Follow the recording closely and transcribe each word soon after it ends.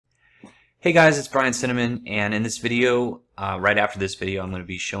Hey guys, it's Brian Cinnamon, and in this video, right after this video, I'm going to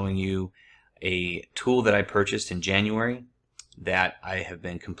be showing you a tool that I purchased in January that I have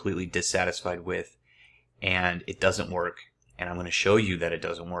been completely dissatisfied with, and it doesn't work, and I'm going to show you that it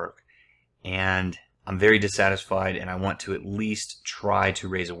doesn't work. And I'm very dissatisfied, and I want to at least try to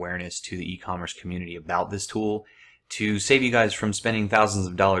raise awareness to the e-commerce community about this tool to save you guys from spending thousands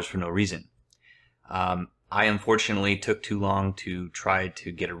of dollars for no reason. I unfortunately took too long to try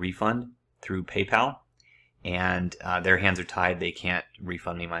to get a refund through PayPal, and their hands are tied. They can't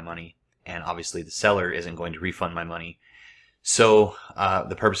refund me my money, and obviously the seller isn't going to refund my money. So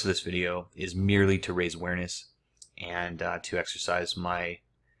the purpose of this video is merely to raise awareness and to exercise my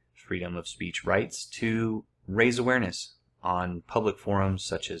freedom of speech rights to raise awareness on public forums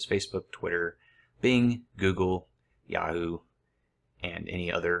such as Facebook, Twitter, Bing, Google, Yahoo, and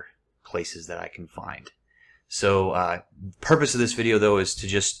any other places that I can find. So purpose of this video though is to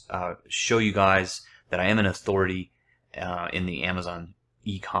just show you guys that I am an authority in the Amazon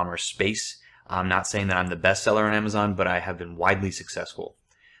e-commerce space. I'm not saying that I'm the best seller on Amazon, but I have been widely successful.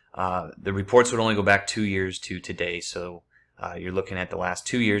 The reports would only go back 2 years to today, so you're looking at the last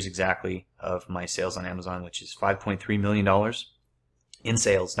 2 years exactly of my sales on Amazon, which is $5.3 million in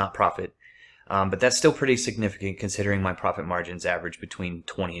sales, not profit. But that's still pretty significant considering my profit margins average between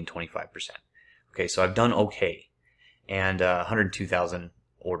 20 and 25%. Okay, so I've done okay, and 102,000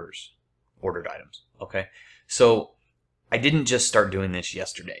 ordered items. Okay, so I didn't just start doing this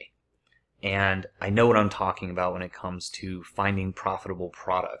yesterday, and I know what I'm talking about when it comes to finding profitable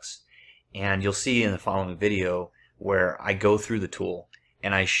products. And you'll see in the following video where I go through the tool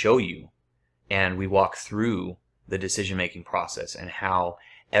and I show you, and we walk through the decision-making process and how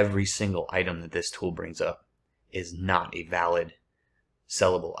every single item that this tool brings up is not a valid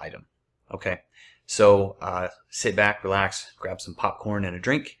sellable item. Okay, so sit back, relax, grab some popcorn and a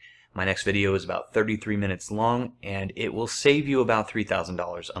drink. My next video is about 33 minutes long, and it will save you about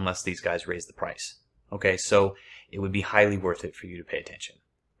 $3,000 unless these guys raise the price. Okay, so it would be highly worth it for you to pay attention.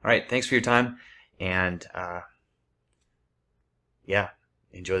 All right, thanks for your time, and yeah,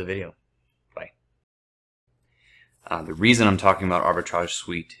 enjoy the video. Bye. The reason I'm talking about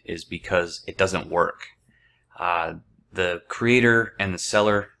ArbitrageSuite is because it doesn't work. The creator and the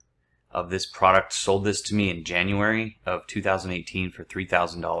seller of this product sold this to me in January of 2018 for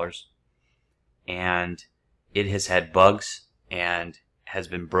 $3,000, and it has had bugs and has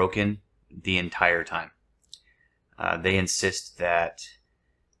been broken the entire time. They insist that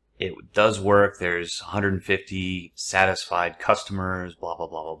it does work, there's 150 satisfied customers, blah blah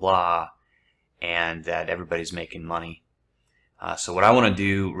blah blah blah, and that everybody's making money. So what I want to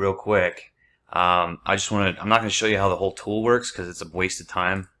do real quick, I'm not going to show you how the whole tool works because it's a waste of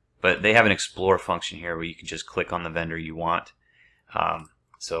time. But they have an explore function here where you can just click on the vendor you want.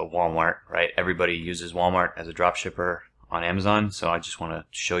 So Walmart, right? Everybody uses Walmart as a drop shipper on Amazon. So I just want to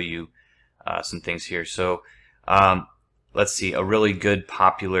show you some things here. So let's see, a really good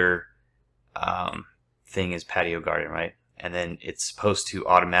popular thing is Patio Garden, right? And then it's supposed to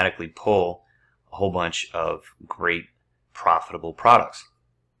automatically pull a whole bunch of great profitable products.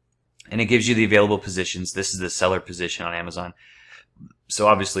 And it gives you the available positions. This is the seller position on Amazon. So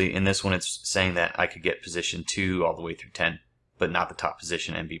obviously in this one it's saying that I could get position 2 all the way through 10, but not the top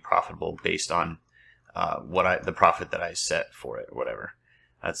position, and be profitable based on the profit that I set for it or whatever.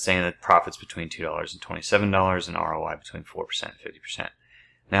 It's saying that profits between $2 and $27 and ROI between 4% and 50%.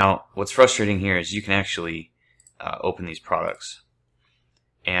 Now what's frustrating here is you can actually open these products.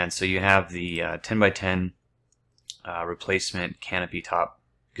 And so you have the 10 by 10 replacement canopy top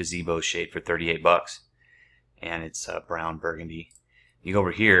gazebo shade for $38, and it's brown burgundy. You go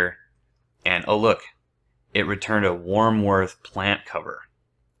over here, and oh look, it returned a Warmworth plant cover.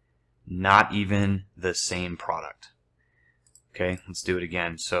 Not even the same product. Okay, let's do it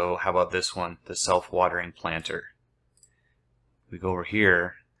again. So how about this one, the self-watering planter? We go over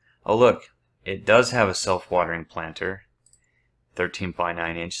here. Oh look, it does have a self-watering planter, 13 by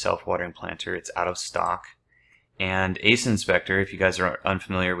 9 inch self-watering planter. It's out of stock. And Ace Inspector, if you guys are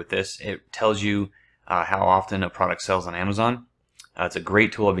unfamiliar with this, it tells you how often a product sells on Amazon. It's a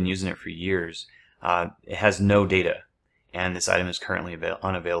great tool. I've been using it for years. It has no data, and this item is currently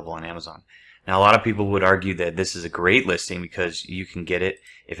unavailable on Amazon. Now, a lot of people would argue that this is a great listing because you can get it.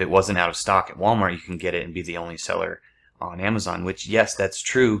 If it wasn't out of stock at Walmart, you can get it and be the only seller on Amazon, which, yes, that's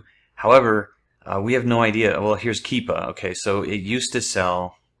true. However, we have no idea. Well, here's Keepa. Okay, so it used to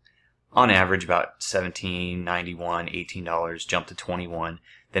sell on average about $17.91, $18, jumped to $21.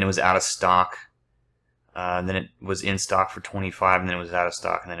 Then it was out of stock. Then it was in stock for $25, and then it was out of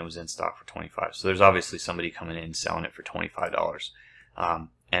stock, and then it was in stock for $25. So there's obviously somebody coming in and selling it for $25.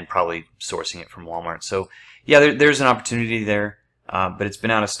 and probably sourcing it from Walmart. So yeah, there's an opportunity there, but it's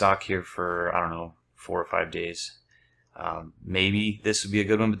been out of stock here for, I don't know, 4 or 5 days. Maybe this would be a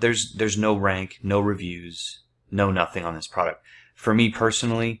good one, but there's no rank, no reviews, no nothing on this product. For me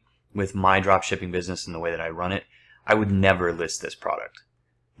personally, with my dropshipping business and the way that I run it, I would never list this product.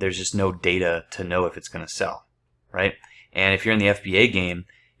 There's just no data to know if it's going to sell, right? And if you're in the FBA game,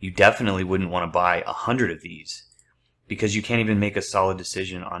 you definitely wouldn't want to buy 100 of these, because you can't even make a solid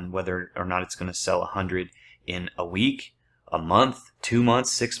decision on whether or not it's going to sell 100 in a week, a month, 2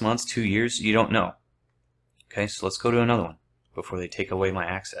 months, 6 months, 2 years. You don't know. Okay, so let's go to another one before they take away my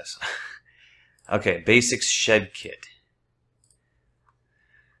access. Okay, Basics Shed Kit.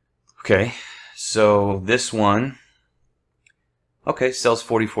 Okay, so this one, okay, sells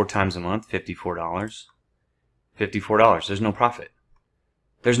 44 times a month, $54. $54. There's no profit.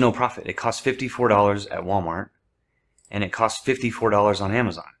 There's no profit. It costs $54 at Walmart, and it costs $54 on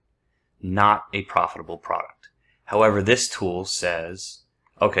Amazon. Not a profitable product. However, this tool says,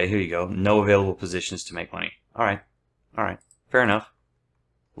 okay, here you go, no available positions to make money. All right, fair enough.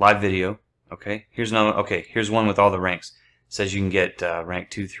 Live video. Okay, here's another. Okay, here's one with all the ranks. It says you can get rank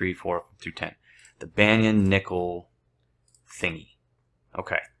 2, 3, 4 through 10. The Banyan Nickel thingy.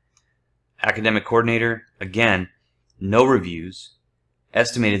 Okay. Academic Coordinator, again, no reviews,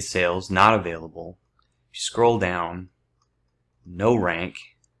 estimated sales not available. You scroll down, no rank.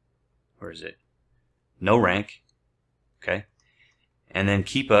 Where is it? No rank. Okay. And then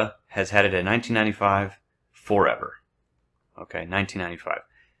Keepa has had it at $19.95 forever. Okay, $19.95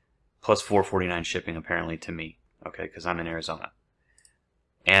 plus $4.49 shipping apparently to me. Okay, because I'm in Arizona.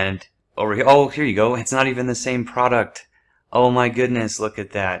 And over here, oh, here you go. It's not even the same product. Oh my goodness, look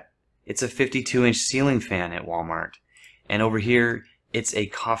at that. It's a 52-inch ceiling fan at Walmart. And over here, it's a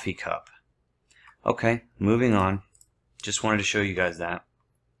coffee cup. Okay, moving on. Just wanted to show you guys that.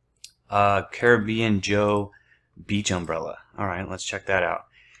 Caribbean Joe beach umbrella. Alright, let's check that out.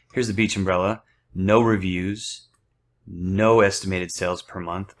 Here's the beach umbrella. No reviews. No estimated sales per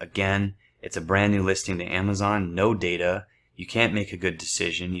month. Again, it's a brand new listing to Amazon. No data. You can't make a good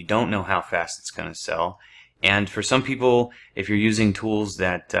decision. You don't know how fast it's going to sell. And for some people, if you're using tools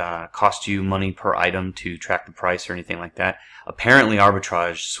that cost you money per item to track the price or anything like that, apparently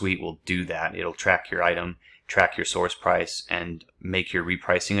ArbitrageSuite will do that. It'll track your item, track your source price, and make your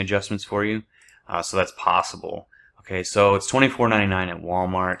repricing adjustments for you. So that's possible. Okay, so it's $24.99 at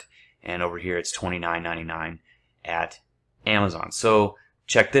Walmart, and over here it's $29.99 at Amazon. So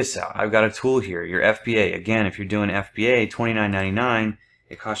check this out. I've got a tool here, your FBA. Again, if you're doing FBA, $29.99,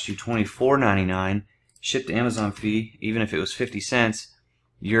 it costs you $24.99. Shipped to Amazon fee, even if it was 50 cents,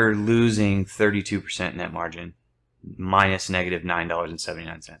 you're losing 32% net margin, minus negative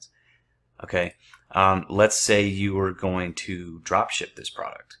 $9.79. Okay, let's say you were going to drop ship this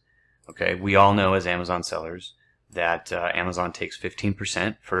product. Okay, we all know as Amazon sellers that Amazon takes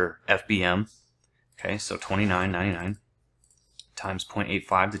 15% for FBM. Okay, so $29.99 times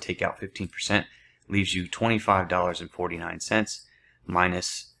 0.85 to take out 15% leaves you $25.49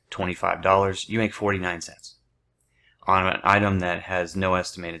 minus $25, you make 49 cents on an item that has no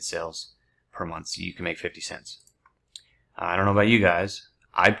estimated sales per month, so you can make 50 cents. I don't know about you guys.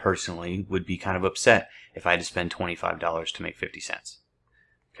 I personally would be kind of upset if I had to spend $25 to make 50 cents.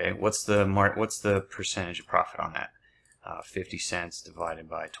 Okay, what's the percentage of profit on that? 50 cents divided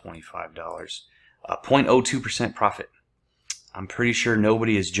by $25. 0.02% profit. I'm pretty sure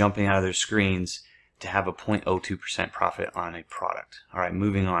nobody is jumping out of their screens to have a 0.02% profit on a product. Alright,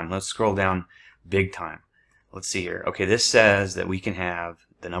 moving on. Let's scroll down big time. Let's see here. Okay, this says that we can have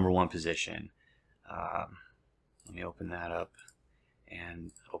the #1 position. Let me open that up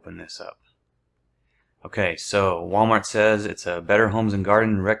and open this up. Okay, so Walmart says it's a Better Homes and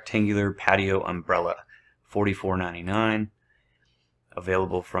Garden rectangular patio umbrella. $44.99.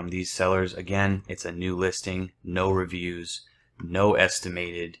 Available from these sellers. Again, it's a new listing, no reviews, no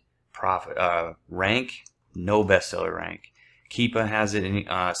estimated profit rank, no bestseller rank. Keepa has it in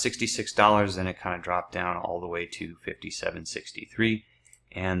 $66, then it kind of dropped down all the way to $57.63,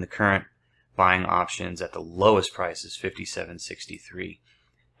 and the current buying options at the lowest price is $57.63.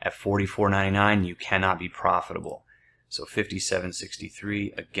 At $44.99, you cannot be profitable. So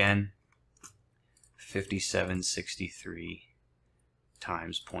 $57.63 again, $57.63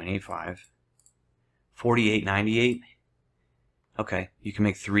 times 0.85, $48.98. Okay, you can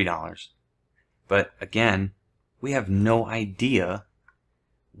make $3. But again, we have no idea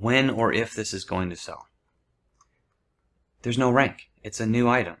when or if this is going to sell. There's no rank. It's a new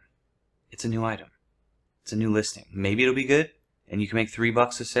item. It's a new item. It's a new listing. Maybe it'll be good and you can make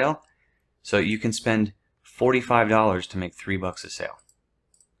 $3 a sale. So you can spend $45 to make $3 a sale.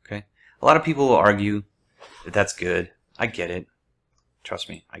 A lot of people will argue that that's good. I get it. Trust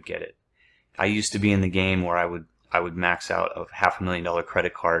me, I get it. I used to be in the game where I would max out a $500,000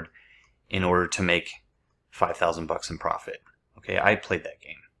 credit card in order to make $5,000 in profit. Okay, I played that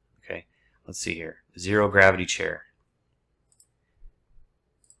game. Okay, let's see here. Zero gravity chair.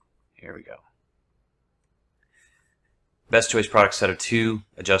 Here we go. Best choice product, set of 2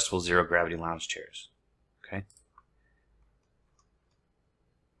 adjustable zero gravity lounge chairs. Okay.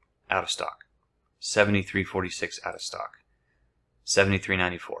 Out of stock. $73.46 out of stock.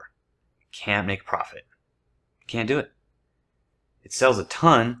 $73.94. Can't make profit. Can't do it. It sells a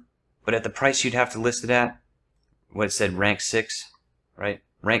ton, but at the price you'd have to list it at, what it said, rank 6, right?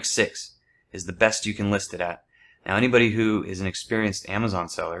 Rank 6 is the best you can list it at. Now, anybody who is an experienced Amazon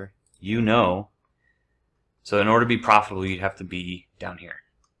seller, you know. So in order to be profitable, you'd have to be down here.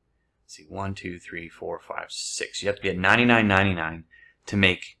 Let's see, 1, 2, 3, 4, 5, 6. You have to be at $99.99 to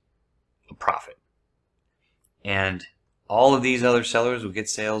make a profit. And all of these other sellers will get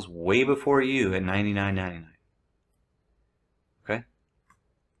sales way before you at $99.99. Okay?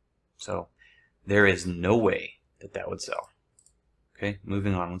 So there is no way that that would sell. Okay,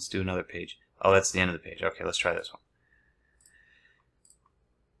 moving on. Let's do another page. Oh, that's the end of the page. Okay, let's try this one.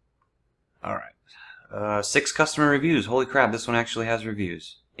 All right. 6 customer reviews. Holy crap, this one actually has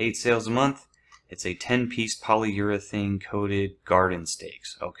reviews. 8 sales a month. It's a 10-piece polyurethane coated garden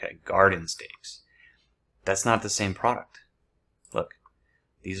stakes. Okay, garden stakes. That's not the same product. Look,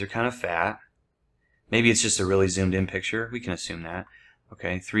 these are kind of fat. Maybe it's just a really zoomed in picture. We can assume that.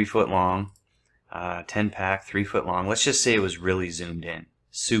 Okay, 3 foot long, 10 pack, 3 foot long. Let's just say it was really zoomed in,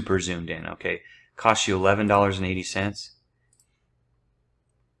 super zoomed in. Okay, cost you $11.80.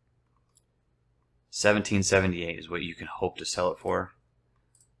 $17.78 is what you can hope to sell it for.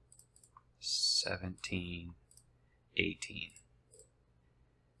 $17.18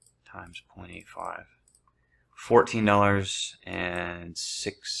 times 0.85.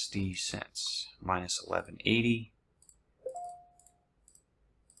 $14.60 minus $11.80.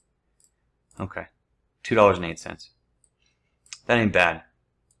 Okay, $2.08. That ain't bad.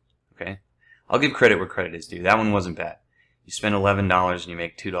 Okay, I'll give credit where credit is due. That one wasn't bad. You spend $11 and you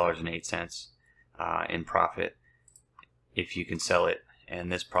make $2.08 in profit if you can sell it.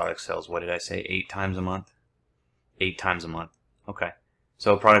 And this product sells, what did I say, 8 times a month? 8 times a month. Okay,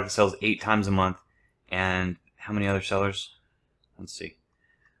 so a product that sells 8 times a month. And how many other sellers? Let's see.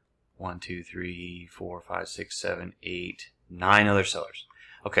 1, 2, 3, 4, 5, 6, 7, 8, 9 other sellers.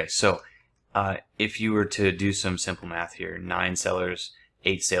 Okay, so if you were to do some simple math here, 9 sellers,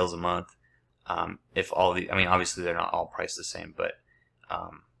 8 sales a month. If all the, I mean, obviously they're not all priced the same, but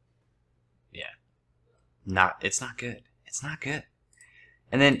yeah, it's not good. It's not good.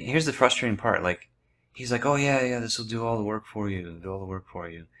 And then here's the frustrating part. Like, he's like, oh yeah, this will do all the work for you. Do all the work for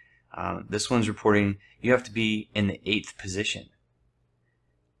you. This one's reporting you have to be in the 8th position.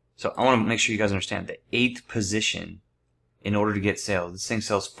 So I want to make sure you guys understand the 8th position in order to get sales. This thing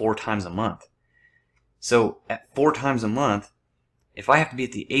sells 4 times a month. So at 4 times a month, if I have to be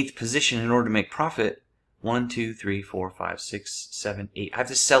at the 8th position in order to make profit, 1, 2, 3, 4, 5, 6, 7, 8. I have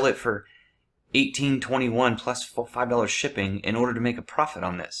to sell it for $18.21 plus $5 shipping in order to make a profit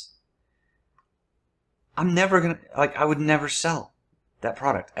on this. I'm never gonna, like, I would never sell that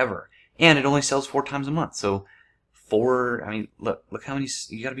product ever, and it only sells 4 times a month. So 4, I mean, look how many,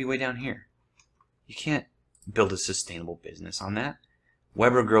 you got to be way down here. You can't build a sustainable business on that.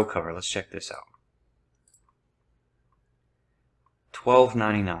 Weber Grow Cover, let's check this out.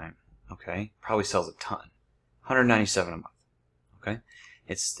 $12.99. Okay, probably sells a ton. $197 a month. Okay,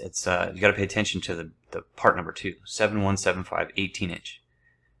 it's you got to pay attention to the part number 2, 7175 18-inch.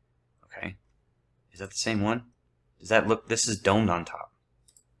 Okay, is that the same one? Does that look? This is domed on top.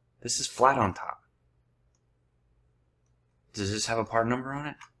 This is flat on top. Does this have a part number on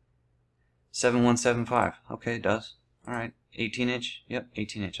it? 7175. Okay, it does. All right, 18-inch. Yep,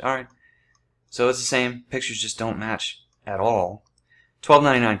 18-inch. All right. So it's the same. Pictures just don't match at all.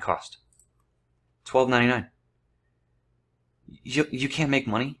 $12.99 cost. $12.99. You can't make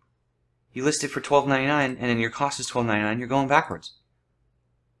money. You list it for $12.99, and then your cost is $12.99. You're going backwards.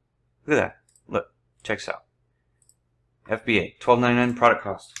 Look at that. Look, check this out. FBA, $12.99 product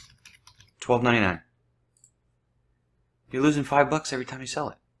cost. $12.99. You're losing $5 every time you sell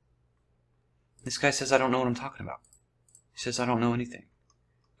it. This guy says I don't know what I'm talking about. He says I don't know anything.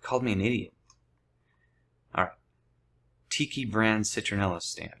 He called me an idiot. All right. Tiki brand citronella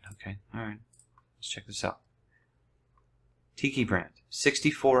stand. Okay. All right. Let's check this out. Tiki brand,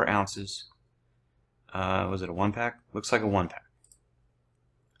 64 ounces. Was it a 1-pack? Looks like a 1-pack.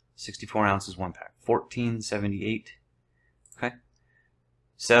 64 ounces, 1-pack. $14.78. Okay.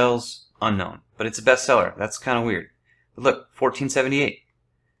 Sells unknown, but it's a bestseller. That's kind of weird. But look, 1478.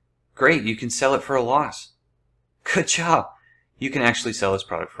 Great, you can sell it for a loss. Good job. You can actually sell this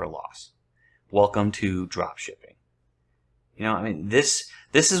product for a loss. Welcome to drop shipping. You know, I mean, this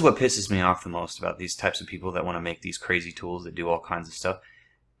is what pisses me off the most about these types of people that want to make these crazy tools that do all kinds of stuff,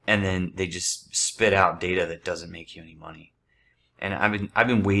 and then they just spit out data that doesn't make you any money. And I've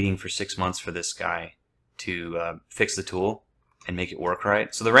been waiting for 6 months for this guy to fix the tool and make it work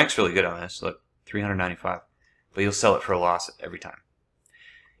right. So the rank's really good on this. Look, 395, but you'll sell it for a loss every time.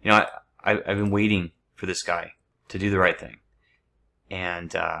 You know, I've been waiting for this guy to do the right thing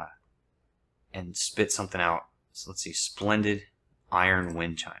and spit something out. So let's see, splendid iron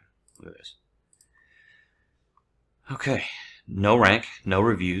wind chime. Look at this. Okay, no rank, no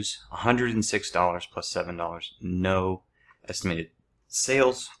reviews, $106 plus $7, no estimated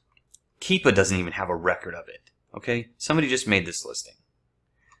sales. Keepa doesn't even have a record of it. Okay, somebody just made this listing.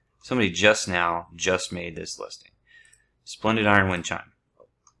 Somebody just made this listing. Splendid iron wind chime.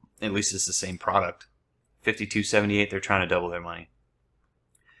 At least it's the same product. $52.78. They're trying to double their money.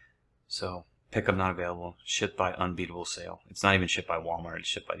 So pickup not available. Shipped by Unbeatable Sale. It's not even shipped by Walmart. It's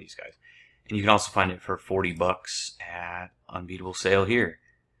shipped by these guys. And you can also find it for $40 at Unbeatable Sale here.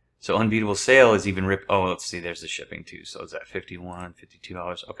 So Unbeatable Sale is even ripped. Oh, let's see. There's the shipping too. So is that $51,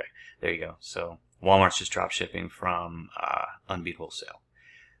 $52? Okay, there you go. So Walmart's just drop shipping from Unbeatable Sale.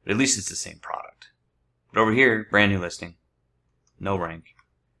 But at least it's the same product. But over here, brand new listing. No rank.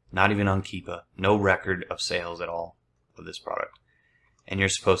 Not even on Keepa. No record of sales at all of this product. And you're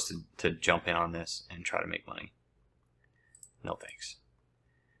supposed to jump in on this and try to make money. No thanks.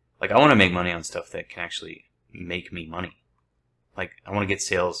 Like, I want to make money on stuff that can actually make me money. Like, I want to get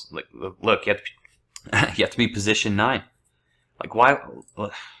sales. Like, look, you have to be position 9. Like, why?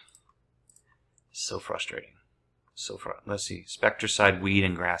 So frustrating. So let's see. Spectricide Weed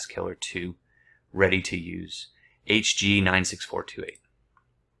and Grass Killer 2, ready to use. HG 96428.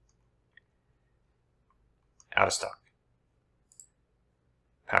 Out of stock.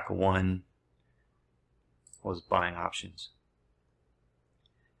 Pack of 1 was buying options.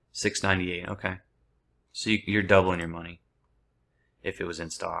 $6.98. Okay, so you're doubling your money if it was in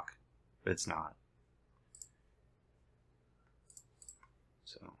stock, but it's not.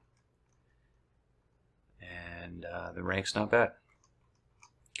 So, and the rank's not bad.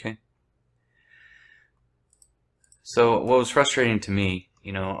 Okay. So what was frustrating to me,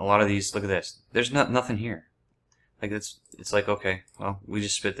 you know, a lot of these. Look at this. There's nothing here. Like it's like, okay, well, we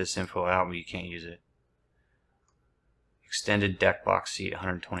just spit this info out, but you can't use it. Extended deck box seat,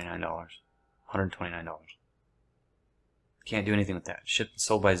 $129. $129. Can't do anything with that. Shipped and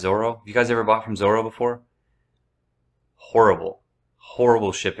sold by Zorro. Have you guys ever bought from Zorro before? Horrible.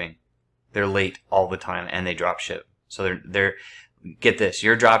 Horrible shipping. They're late all the time and they drop ship. So they're get this,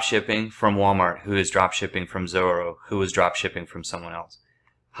 you're drop shipping from Walmart, who is drop shipping from Zorro, who is drop shipping from someone else.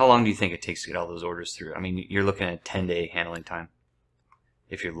 How long do you think it takes to get all those orders through? I mean, you're looking at a 10-day handling time,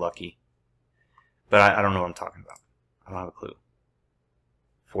 if you're lucky. But I don't know what I'm talking about. I don't have a clue.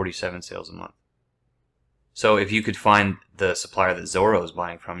 47 sales a month. So if you could find the supplier that Zorro is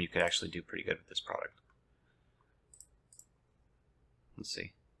buying from, you could actually do pretty good with this product. Let's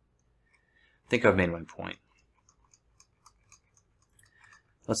see. I think I've made my point.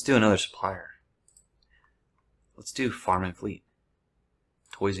 Let's do another supplier. Let's do Farm and Fleet.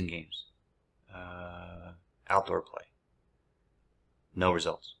 Toys and games. Outdoor play. No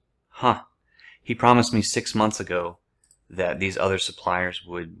results. Huh. He promised me 6 months ago that these other suppliers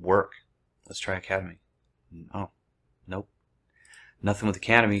would work. Let's try Academy. Oh, nope. Nothing with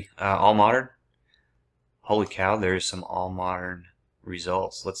Academy. All modern. Holy cow, there's some all modern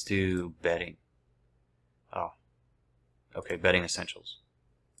results. Let's do betting. Oh. Okay, betting essentials.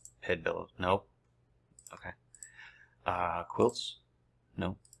 Head billows. Nope. Okay. Quilts.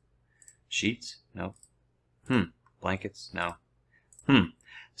 No. Sheets? No. Blankets? No.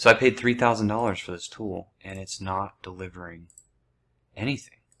 So I paid $3,000 for this tool, and it's not delivering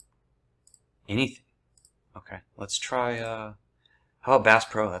anything. Anything. Okay, let's try, how about Bass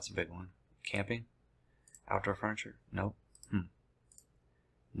Pro? That's a big one. Camping? Outdoor furniture? No.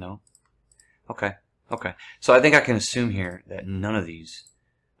 No. Okay. Okay. So I think I can assume here that none of these,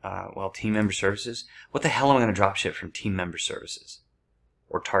 well, team member services. What the hell am I going to drop ship from team member services?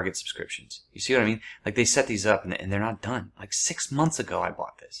 Or Target subscriptions. You see what I mean? Like, they set these up and they're not done. Like 6 months ago I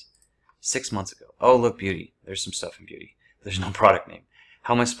bought this. 6 months ago. Oh, look, beauty. There's some stuff in beauty. There's no product name.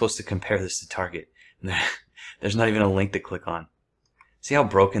 How am I supposed to compare this to Target? There's not even a link to click on. See how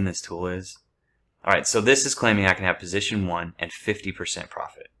broken this tool is? Alright, so this is claiming I can have position 1 and 50%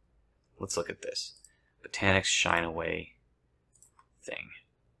 profit. Let's look at this. Botanics Shine Away thing.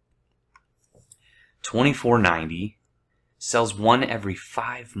 $24.90. Sells one every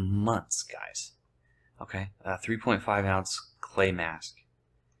 5 months, guys. Okay, 3.5 ounce clay mask.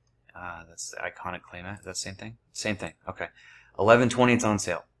 That's the iconic clay mask. Is that the same thing? Same thing. Okay, $11.20. It's on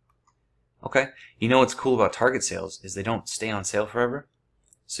sale. Okay, you know what's cool about Target sales is they don't stay on sale forever.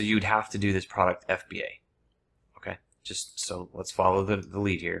 So you'd have to do this product FBA. Okay, just so let's follow the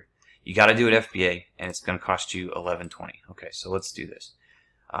lead here. You got to do it FBA, and it's going to cost you $11.20. Okay, so let's do this.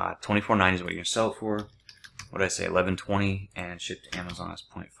 $24.90 is what you're going to sell it for. What did I say? $11.20, and shipped to Amazon is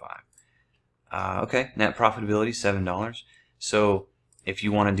 0.5. Okay, net profitability $7. So if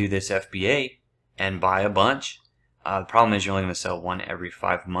you want to do this FBA and buy a bunch, the problem is you're only going to sell one every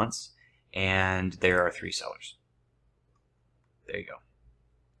 5 months, and there are 3 sellers. There you go.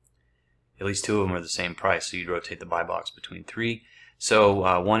 At least 2 of them are the same price, so you'd rotate the buy box between 3.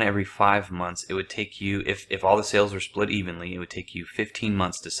 So one every 5 months, it would take you, if all the sales were split evenly, it would take you 15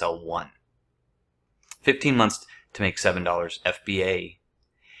 months to sell one. 15 months to make $7 FBA.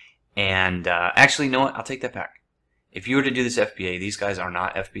 And actually, you know what? I'll take that back. If you were to do this FBA, these guys are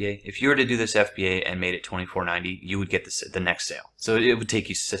not FBA. If you were to do this FBA and made it $24.90, you would get the next sale. So it would take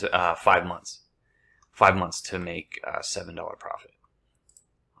you 5 months. 5 months to make $7 profit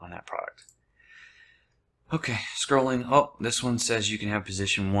on that product. Okay, scrolling. Oh, this one says you can have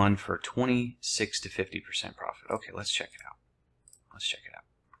position 1 for 26 to 50% profit. Okay, let's check it out. Let's check it out.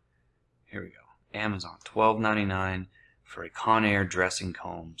 Here we go. Amazon, $12.99 for a Conair dressing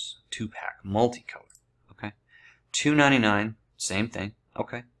combs 2-pack, multicolor. Okay, $2.99, same thing.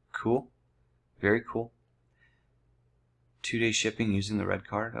 Okay, cool, very cool. 2-day shipping using the red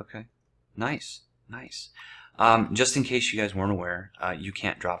card. Okay, nice, nice. Just in case you guys weren't aware, you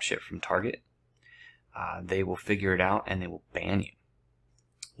can't drop ship from Target. They will figure it out and they will ban you.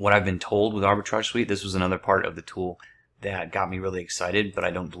 What I've been told with ArbitrageSuite, this was another part of the tool that got me really excited, but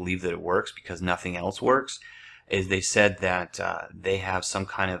I don't believe that it works because nothing else works, is they said that they have some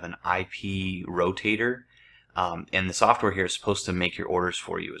kind of an IP rotator, and the software here is supposed to make your orders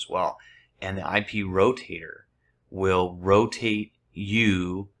for you as well. And the IP rotator will rotate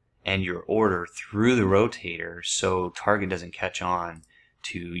you and your order through the rotator so Target doesn't catch on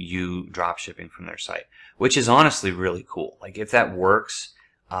to you drop shipping from their site, which is honestly really cool. Like, if that works,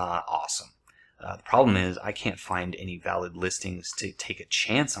 awesome. The problem is I can't find any valid listings to take a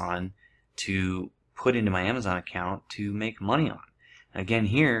chance on to put into my Amazon account to make money on. And again,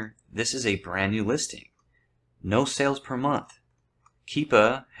 here, this is a brand new listing. No sales per month.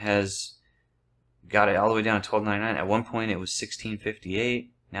 Keepa has got it all the way down to $12.99. At one point it was $16.58.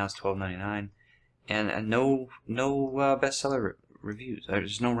 Now it's $12.99. And no bestseller reviews.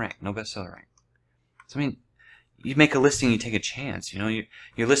 There's no rank, no bestseller rank. So I mean, you make a listing, you take a chance. You know,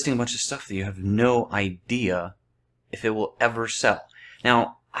 you're listing a bunch of stuff that you have no idea if it will ever sell.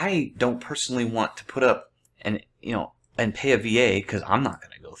 Now, I don't personally want to put up and pay a VA because I'm not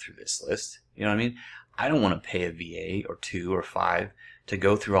going to go through this list. You know what I mean? I don't want to pay a VA or 2 or 5 to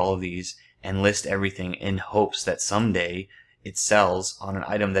go through all of these and list everything in hopes that someday it sells on an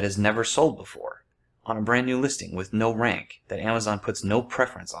item that has never sold before, on a brand new listing with no rank that Amazon puts no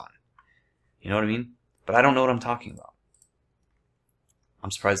preference on. You know what I mean? But I don't know what I'm talking about.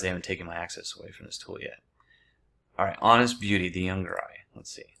 I'm surprised they haven't taken my access away from this tool yet. Alright, Honest Beauty, the younger eye.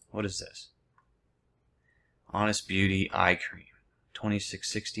 Let's see. What is this? Honest Beauty Eye Cream.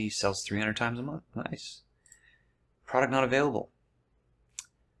 $26.60, sells 300 times a month. Nice. Product not available.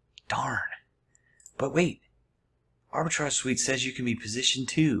 Darn. But wait. ArbitrageSuite says you can be position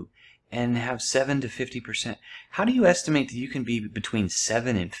 2 and have 7 to 50%. How do you estimate that you can be between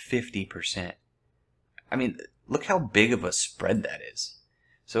 7 and 50%? I mean, look how big of a spread that is.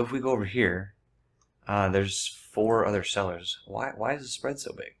 So if we go over here, there's 4 other sellers. Why is the spread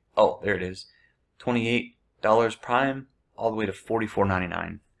so big? Oh, there it is. $28 Prime all the way to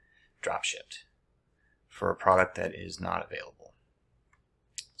 $44.99 drop shipped for a product that is not available.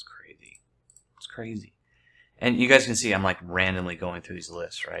 It's crazy. It's crazy. And you guys can see I'm like randomly going through these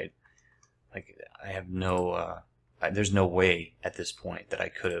lists, right? Like, I have no, there's no way at this point that I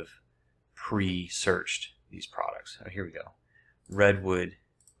could have pre-searched these products. Oh, here we go. Redwood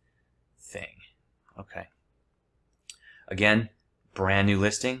thing. Okay. Again, brand new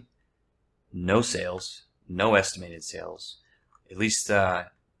listing. No sales. No estimated sales. At least the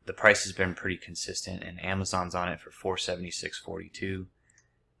price has been pretty consistent, and Amazon's on it for $476.42.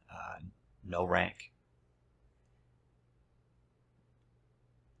 No rank.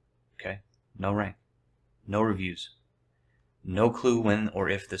 Okay. No rank. No reviews. No clue when or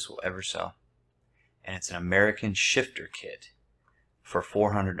if this will ever sell. And it's an American shifter kit for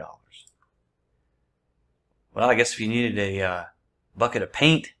 $400. Well, I guess if you needed a bucket of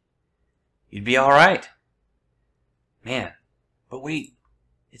paint, you'd be all right. Man, but wait,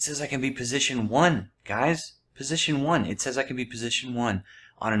 it says I can be position 1, guys. Position 1. It says I can be position 1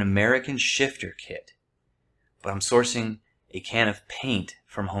 on an American shifter kit. But I'm sourcing a can of paint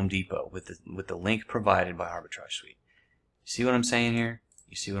from Home Depot with the link provided by ArbitrageSuite. You see what I'm saying here?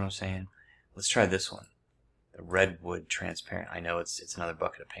 You see what I'm saying? Let's try this one. The redwood transparent. I know it's another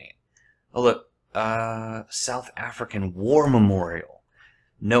bucket of paint. Oh look, South African War Memorial.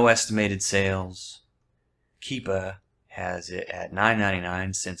 No estimated sales. Keepa has it at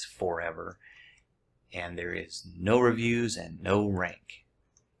 $9.99 since forever. And there is no reviews and no rank.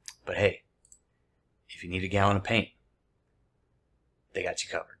 But hey, if you need a gallon of paint, they got you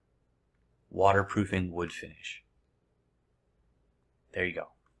covered. Waterproofing wood finish. There you go.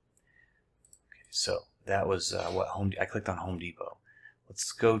 Okay, so that was I clicked on Home Depot.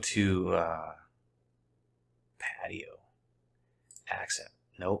 Let's go to patio. Accent.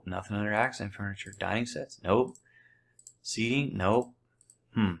 Nope, nothing under accent furniture. Dining sets? Nope. Seating? Nope.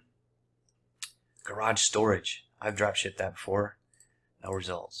 Garage storage. I've drop shipped that before. No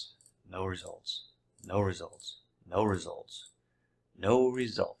results. No results. No results. No results. No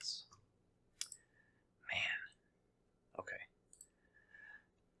results. Man. Okay.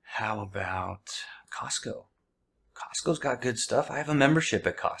 How about Costco? Costco's got good stuff. I have a membership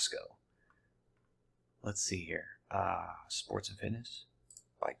at Costco. Let's see here. Sports and fitness.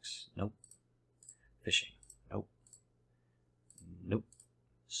 Bikes. Nope. Fishing. Nope. Nope.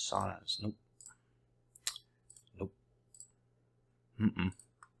 Saunas. Nope. Nope.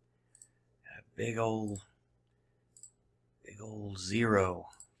 Big old zero.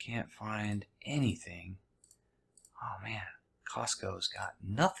 Can't find anything. Oh man, Costco's got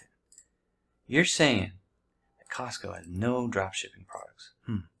nothing. You're saying that Costco has no drop shipping products?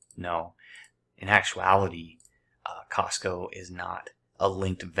 No. In actuality, Costco is not a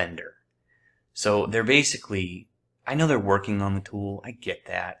linked vendor. So they're basically, I know they're working on the tool. I get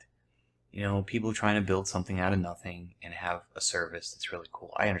that. You know, people trying to build something out of nothing and have a service that's really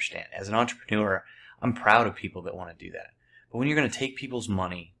cool. I understand. As an entrepreneur, I'm proud of people that want to do that. But when you're going to take people's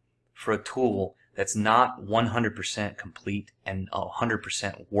money for a tool that's not 100% complete and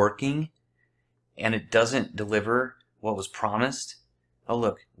 100% working, and it doesn't deliver what was promised, oh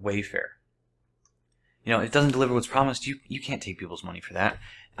look, Wayfair. You know, it doesn't deliver what's promised, you can't take people's money for that.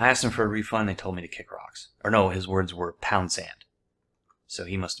 I asked them for a refund, they told me to kick rocks. Or no, his words were pound sand. So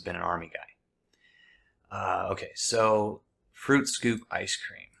he must have been an army guy. Okay, so Fruit Scoop ice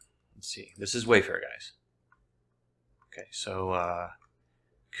cream. Let's see. This is Wayfair, guys. Okay, so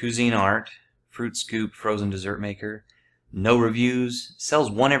Cuisine Art, Fruit Scoop frozen dessert maker. No reviews.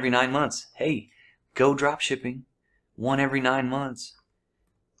 Sells one every 9 months. Hey, go drop shipping. One every 9 months.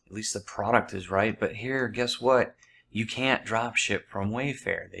 At least the product is right. But here, guess what? You can't drop ship from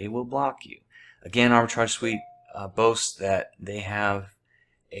Wayfair. They will block you. Again, ArbitrageSuite boasts that they have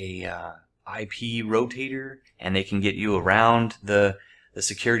a IP rotator and they can get you around the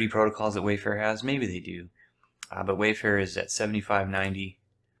security protocols that Wayfair has. Maybe they do, but Wayfair is at $75.90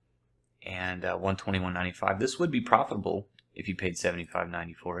 and $121.95. This would be profitable if you paid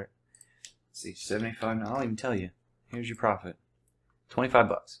 $75.90 for it. Let's see, $75. I'll even tell you. Here's your profit: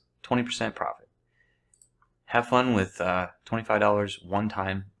 $25, 20% profit. Have fun with $25 one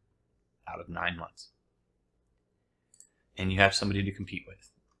time out of 9 months, and you have somebody to compete with.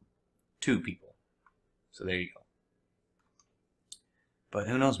 2 people. So there you go. But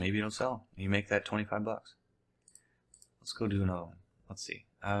who knows? Maybe it'll sell. You make that $25. Let's go do another one. Let's see.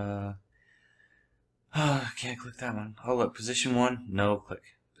 Can't click that one. Oh look, position 1, no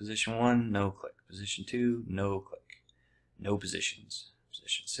click. Position 1, no click. Position 2, no click. No positions.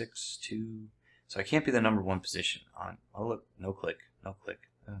 Position 6, 2. So I can't be the number 1 position on. Oh look, no click, no click.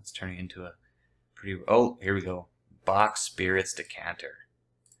 It's turning into a pretty. Oh, here we go. Box Spirits decanter.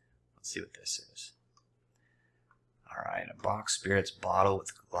 Let's see what this is. Alright, a Box Spirits bottle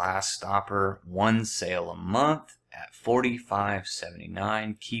with glass stopper. 1 sale a month at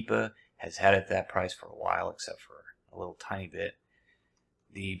 $45.79. Keepa has had it that price for a while, except for a little tiny bit.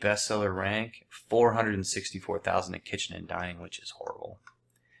 The bestseller rank, 464,000 in kitchen and dining, which is horrible.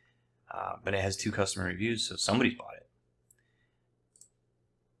 But it has 2 customer reviews, so somebody's bought it.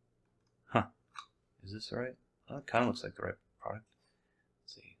 Huh. Is this right? Well, it kind of looks like the right product.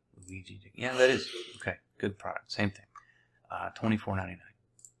 Let's see. Luigi. Yeah, that is. Okay, good product. Same thing. $24.99.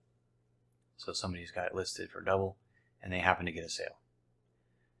 So somebody's got it listed for double, and they happen to get a sale.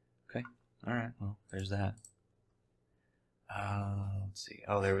 Okay. All right. Well, there's that. Let's see.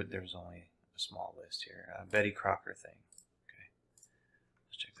 Oh, there was only a small list here. Betty Crocker thing. Okay.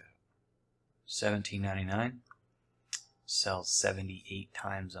 Let's check that out. $17.99. sells 78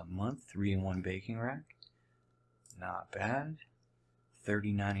 times a month, 3-in-1 baking rack. Not bad.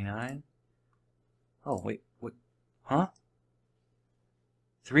 $30.99. Oh, wait, what? Huh?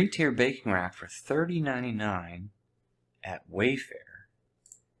 3-tier baking rack for $30.99 at Wayfair,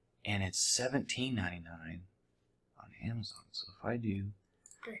 and it's $17.99 on Amazon. So if I do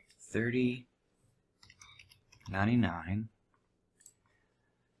 $30.99,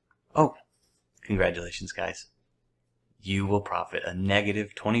 oh, congratulations, guys! You will profit a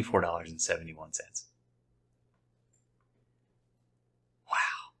negative $24.71. Wow!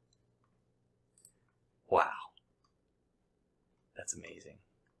 Wow! That's amazing.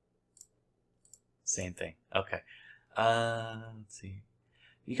 Same thing. Okay. Let's see.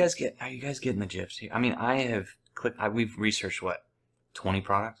 Are you guys getting the gist here? I mean, I have clicked. We've researched what, 20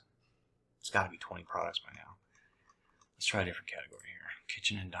 products? It's got to be 20 products by now. Let's try a different category here.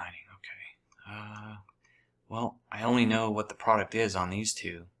 Kitchen and dining. Okay. Well, I only know what the product is on these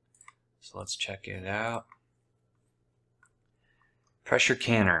two, so let's check it out. Pressure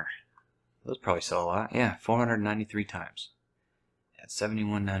canner. Those probably sell a lot. Yeah, 493 times at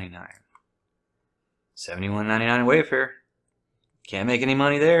 $71.99. $71.99 Wayfair. Can't make any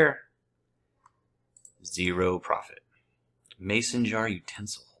money there. Zero profit. Mason jar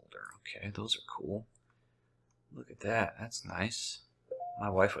utensil holder. Okay, those are cool. Look at that. That's nice. My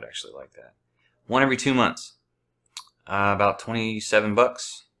wife would actually like that. One every 2 months. About 27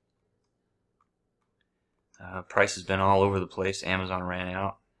 bucks. Price has been all over the place. Amazon ran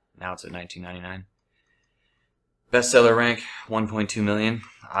out. Now it's at $19.99. Bestseller rank 1.2 million.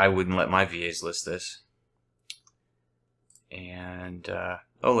 I wouldn't let my VAs list this. And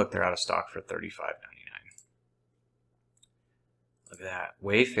oh, look, they're out of stock for $35.99. Look at that.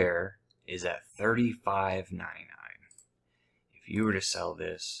 Wayfair is at $35.99. If you were to sell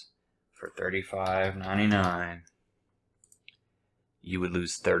this for $35.99, you would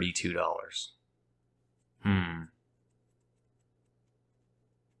lose $32.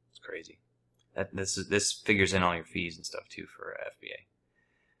 It's crazy. This figures in all your fees and stuff too for FBA.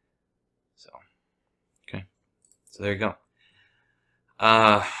 So, okay. So there you go.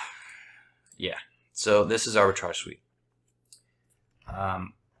 Yeah. So this is ArbitrageSuite.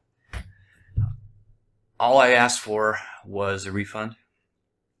 All I asked for was a refund.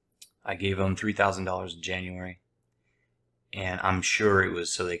 I gave them $3,000 in January, and I'm sure it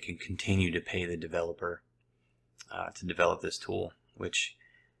was so they can continue to pay the developer to develop this tool, which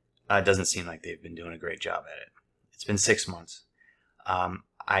doesn't seem like they've been doing a great job at it. It's been 6 months.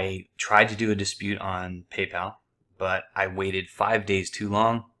 I tried to do a dispute on PayPal, but I waited 5 days too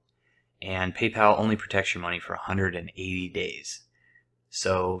long, and PayPal only protects your money for 180 days.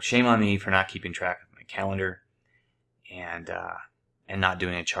 So shame on me for not keeping track of my calendar and not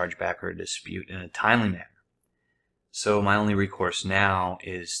doing a chargeback or a dispute in a timely manner. So my only recourse now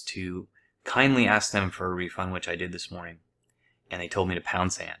is to kindly ask them for a refund, which I did this morning, and they told me to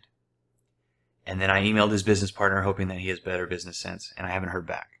pound sand. And then I emailed his business partner hoping that he has better business sense, and I haven't heard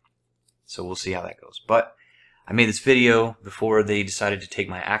back. So we'll see how that goes. But I made this video before they decided to take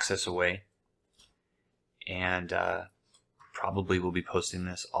my access away, and probably will be posting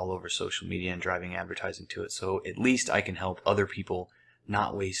this all over social media and driving advertising to it, so at least I can help other people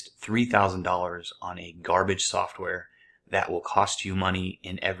not waste $3,000 on a garbage software that will cost you money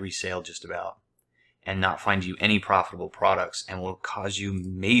in every sale just about, and not find you any profitable products, and will cause you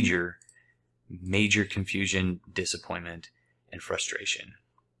major confusion, disappointment, and frustration.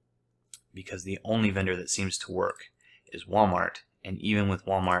 Because the only vendor that seems to work is Walmart, and even with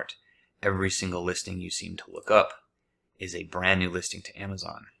Walmart, every single listing you seem to look up is a brand new listing to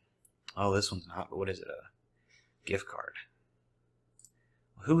Amazon. Oh, this one's not, but what is it? A gift card.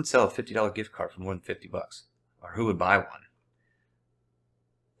 Well, who would sell a $50 gift card for more than 50 bucks? Or who would buy one?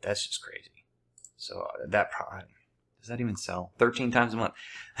 That's just crazy. So that product, does that even sell? 13 times a month.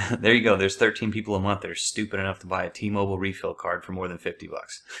 There you go. There's 13 people a month that are stupid enough to buy a T-Mobile refill card for more than 50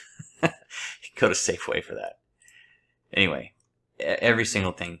 bucks. Go to Safeway for that. Anyway, every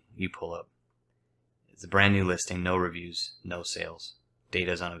single thing you pull up is a brand new listing, no reviews, no sales,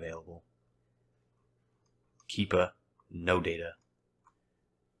 data is unavailable. Keepa, no data,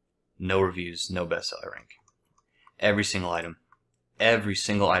 no reviews, no bestseller rank. Every single item,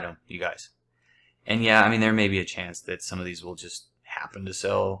 you guys. And yeah, I mean, there may be a chance that some of these will just happen to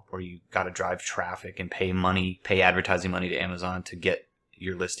sell, or you got to drive traffic and pay advertising money to Amazon to get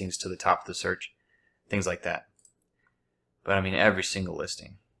your listings to the top of the search, things like that. But I mean, every single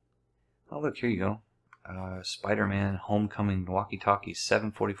listing. Oh, look, here you go. Spider-Man Homecoming walkie-talkie,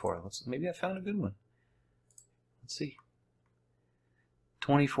 $7.44. Maybe I found a good one. Let's see.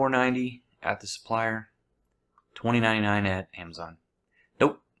 $24.90 at the supplier. $20.99 at Amazon.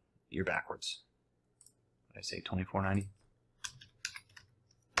 Nope, you're backwards. Did I say $24.90?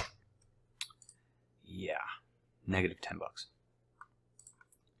 Yeah, negative $10.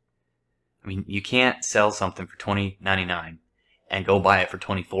 I mean, you can't sell something for $20.99 and go buy it for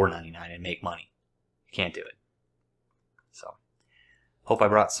 $24.99 and make money. You can't do it. So, hope I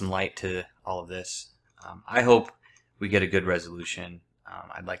brought some light to all of this. I hope we get a good resolution.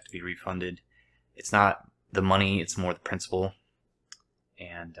 I'd like to be refunded. It's not the money, it's more the principle.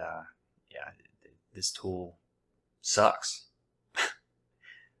 And yeah, this tool sucks.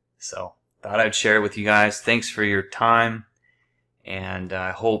 So, thought I'd share it with you guys. Thanks for your time, and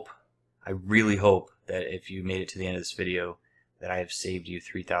I really hope that if you made it to the end of this video that I have saved you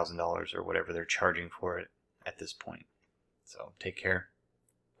 $3,000 or whatever they're charging for it at this point. So take care.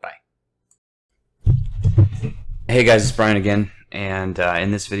 Bye. Hey guys, it's Brian again, and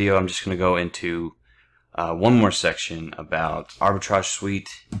in this video I'm just going to go into one more section about ArbitrageSuite.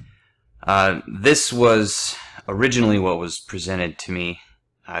 This was originally what was presented to me.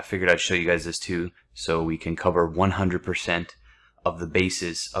 I figured I'd show you guys this too, so we can cover 100% of the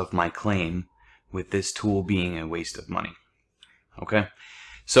basis of my claim with this tool being a waste of money. Okay,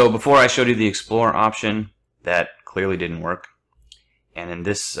 so before I showed you the Explore option, that clearly didn't work. And in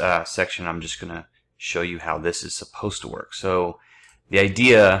this section, I'm just going to show you how this is supposed to work. So the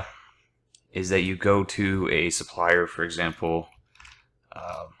idea is that you go to a supplier, for example,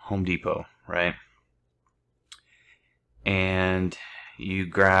 Home Depot, right? And you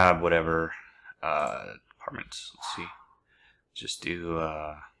grab whatever departments. Let's see. Just do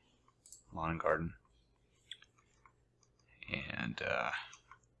lawn and garden. And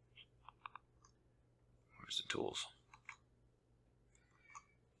where's the tools?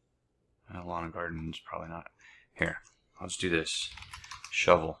 Lawn and garden is probably not here. I'll just do this.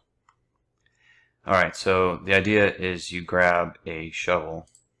 Shovel. Alright, so the idea is you grab a shovel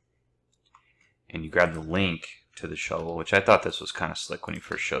and you grab the link to the shovel, which I thought this was kind of slick when you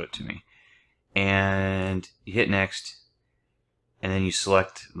first showed it to me. And you hit next, and then you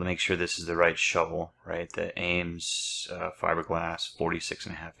select, make sure this is the right shovel, right? The Ames fiberglass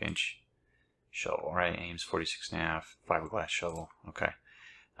 46.5 inch shovel, right? Ames 46.5 fiberglass shovel. Okay.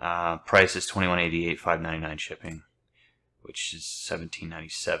 Price is $21.88, $5.99 shipping, which is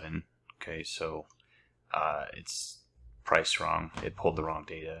 $17.97. Okay, so it's priced wrong. It pulled the wrong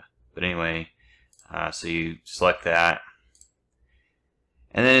data. But anyway, so you select that,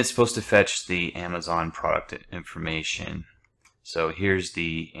 and then it's supposed to fetch the Amazon product information. So here's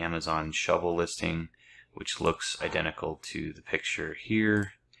the Amazon shovel listing, which looks identical to the picture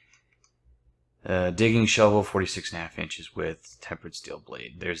here. Digging shovel, 46.5 inches width, tempered steel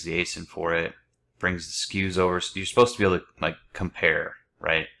blade. There's the ASIN for it. Brings the SKUs over. So you're supposed to be able to like compare,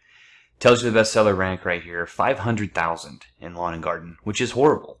 right? Tells you the bestseller rank right here, 500,000 in lawn and garden, which is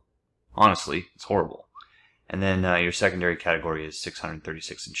horrible. Honestly, it's horrible. And then your secondary category is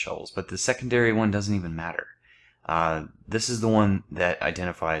 636 in shovels, but the secondary one doesn't even matter. This is the one that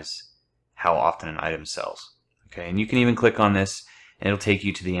identifies how often an item sells. Okay, and you can even click on this, and it'll take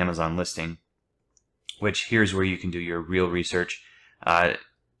you to the Amazon listing, which here's where you can do your real research.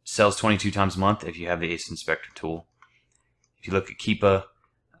 Sells 22 times a month if you have the ACE Inspector tool. If you look at Keepa,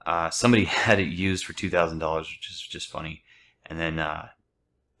 somebody had it used for $2,000, which is just funny, and then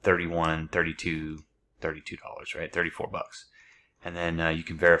 $31, $32, $32, right? $34. And then you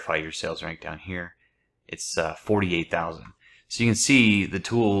can verify your sales rank down here. It's 48,000. So you can see the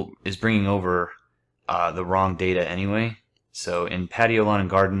tool is bringing over the wrong data anyway. So in patio, lawn, and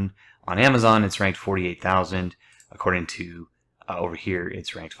garden on Amazon, it's ranked 48,000. According to over here,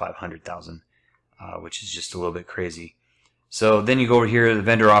 it's ranked 500,000, which is just a little bit crazy. So then you go over here, the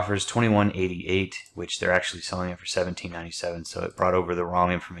vendor offers $21.88, which they're actually selling it for $17.97. So it brought over the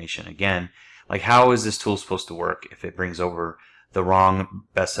wrong information again. Like, how is this tool supposed to work if it brings over the wrong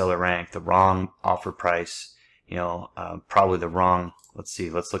bestseller rank, the wrong offer price, you know, probably the wrong, let's see,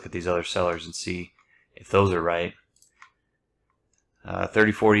 let's look at these other sellers and see if those are right.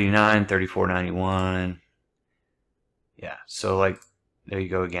 $34.89, $34.91. Yeah, so like, there you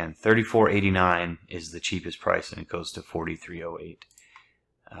go again. $34.89 is the cheapest price, and it goes to $43.08.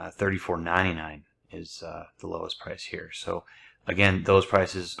 $34.99 is the lowest price here. So again, those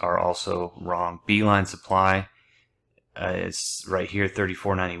prices are also wrong. Beeline Supply, it's right here,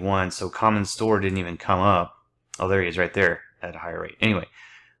 $34.91. So Common Store didn't even come up. Oh, there he is, right there at a higher rate. Anyway,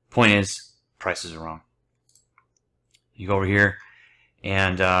 point is, prices are wrong. You go over here,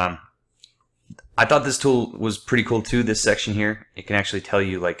 and I thought this tool was pretty cool too, this section here. It can actually tell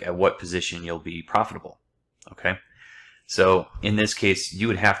you like at what position you'll be profitable. Okay, so in this case you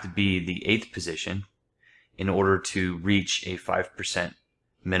would have to be the 8th position in order to reach a 5%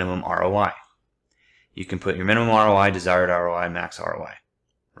 minimum ROI. You can put your minimum ROI, desired ROI, max ROI,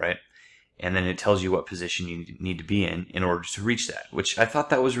 right? And then it tells you what position you need to be in order to reach that, which I thought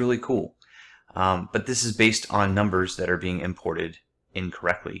that was really cool. But this is based on numbers that are being imported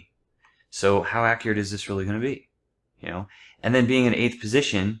incorrectly. So how accurate is this really going to be? You know, and then being in 8th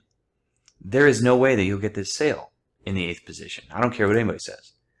position, there is no way that you'll get this sale in the 8th position. I don't care what anybody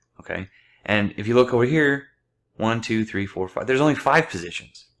says. Okay, and if you look over here, 1, 2, 3, 4, 5. There's only 5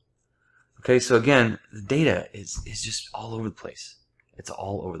 positions. Okay, so again, the data is just all over the place. It's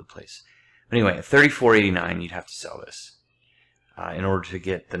all over the place. But anyway, at $34.89, you'd have to sell this in order to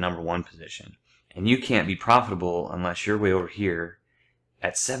get the number 1 position. And you can't be profitable unless you're way over here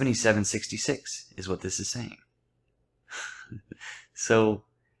at $77.66 is what this is saying. So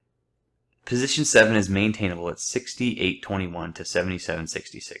position 7 is maintainable at $68.21 to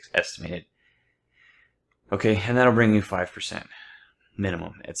 $77.66 estimated. Okay, and that'll bring you 5%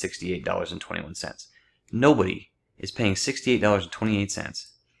 minimum at $68.21. Nobody is paying $68.28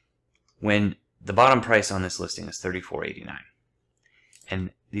 when the bottom price on this listing is $34.89.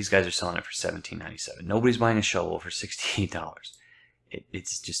 And these guys are selling it for $17.97. Nobody's buying a shovel for $68.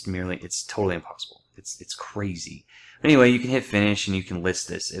 It's just merely, it's totally impossible. It's crazy. Anyway, you can hit finish and you can list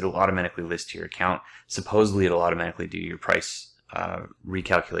this. It'll automatically list to your account. Supposedly it'll automatically do your price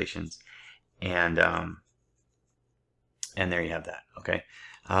recalculations. And there you have that. Okay,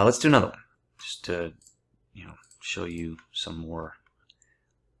 let's do another one just to show you some more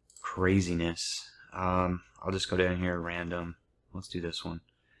craziness. I'll just go down here random. Let's do this one.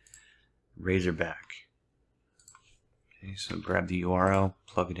 Razorback. Okay, so grab the URL,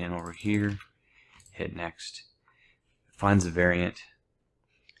 plug it in over here, hit next. Finds the variant.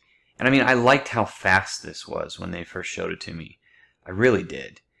 And I mean, I liked how fast this was when they first showed it to me. I really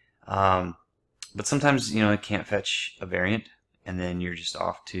did. But sometimes, it can't fetch a variant, and then you're just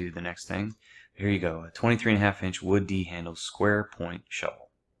off to the next thing. Here you go, a 23.5-inch wood D handle square point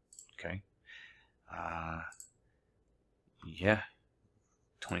shovel. Okay. Yeah,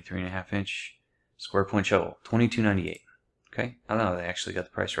 23.5-inch square point shovel, $22.98. Okay, I don't know, they actually got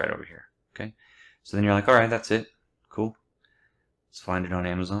the price right over here. Okay, so then you're like, all right, that's it. Cool. Let's find it on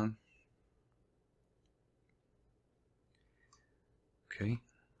Amazon. Okay.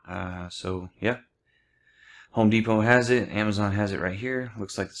 So yeah, Home Depot has it, Amazon has it right here.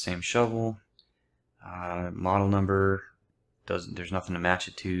 Looks like the same shovel. Model number there's nothing to match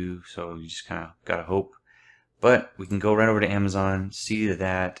it to, so you just kind of gotta hope. But we can go right over to Amazon, see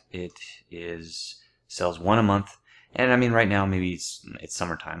that it sells 1 a month. And I mean, right now maybe it's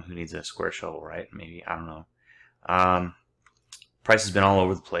summertime. Who needs a square shovel, right? Maybe, I don't know. Price has been all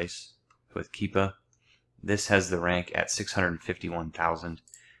over the place with Keepa. This has the rank at 651,000,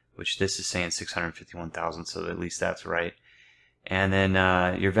 which this is saying 651,000, so at least that's right. And then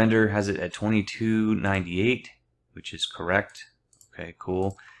your vendor has it at $22.98, which is correct. Okay,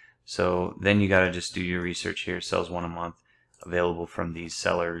 cool. So then you got to just do your research here. Sells 1 a month, available from these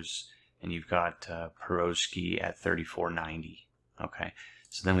sellers, and you've got Peroski at $34.90. Okay,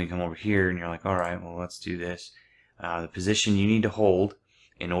 so then we come over here, and you're like, all right, well, let's do this. The position you need to hold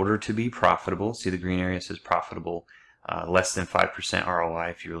in order to be profitable. See, the green area says profitable, less than 5% ROI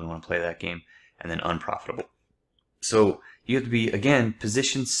if you really want to play that game, and then unprofitable. So you have to be, again,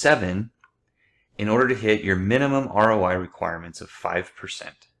 position 7 in order to hit your minimum ROI requirements of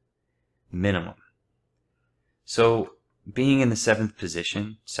 5%. Minimum. So being in the 7th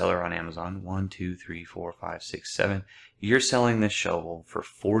position, seller on Amazon, 1, 2, 3, 4, 5, 6, 7, you're selling this shovel for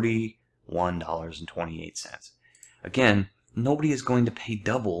 $41.28. Again, nobody is going to pay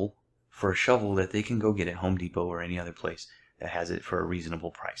double for a shovel that they can go get at Home Depot or any other place that has it for a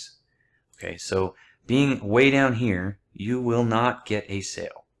reasonable price. Okay, so being way down here, you will not get a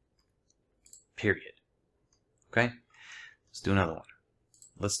sale. Period. Okay, let's do another one.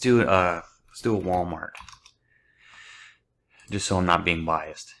 Let's do a Walmart, just so I'm not being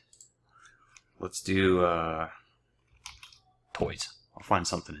biased. Let's do toys. I'll find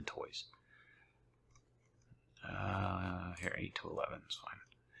something in toys. Here, 8 to 11 is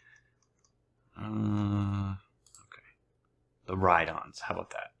fine. Okay, the ride-ons. How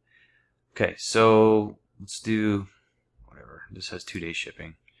about that? Okay, so let's do whatever. This has 2-day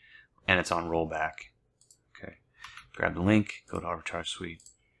shipping, and it's on rollback. Okay, grab the link. Go to ArbitrageSuite.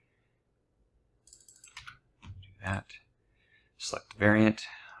 Do that. Select the variant.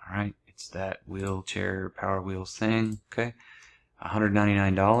 All right, it's that wheelchair power wheels thing. Okay.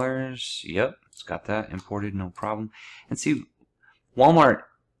 $199. Yep, it's got that imported, no problem. And see, Walmart,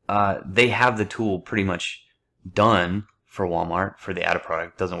 they have the tool pretty much done for Walmart for the add a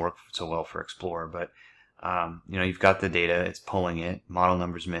product. Doesn't work so well for Explorer, but You know, you've got the data, it's pulling it, model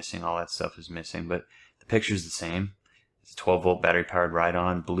number's missing, all that stuff is missing, but the picture's the same. It's a 12-volt battery-powered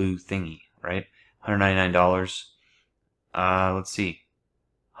ride-on blue thingy, right? $199. Let's see,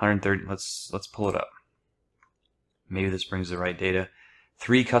 130. Let's pull it up. Maybe this brings the right data.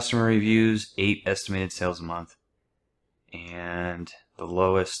 3 customer reviews, 8 estimated sales a month, and the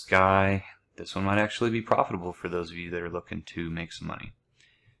lowest guy. This one might actually be profitable for those of you that are looking to make some money.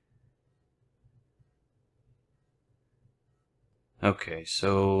 Okay,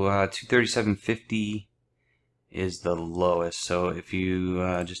 so 237.50 is the lowest. So if you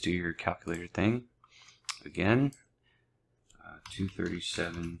just do your calculator thing again,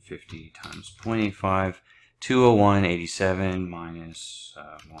 237.50 times 0.85, 201.87 minus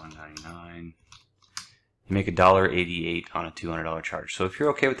 199. You make $1.88 on a $200 charge. So if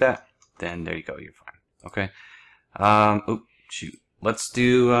you're okay with that, then there you go, you're fine. Okay. Oh shoot. Let's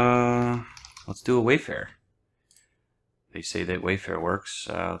do a Wayfair. They say that Wayfair works.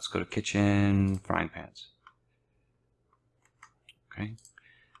 Let's go to kitchen, frying pans. Okay.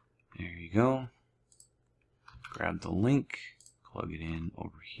 There you go. Grab the link, plug it in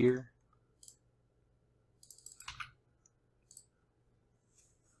over here.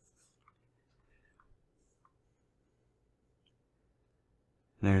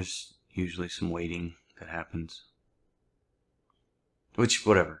 There's usually some waiting that happens. Which,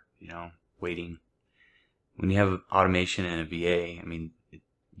 whatever, you know, waiting. When you have automation and a VA, I mean,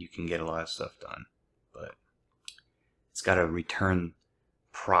 you can get a lot of stuff done. But it's got to return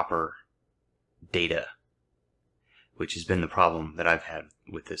proper data, which has been the problem that I've had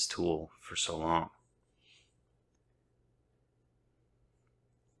with this tool for so long.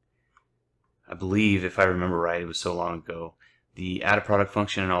 I believe, if I remember right, it was so long ago, the add a product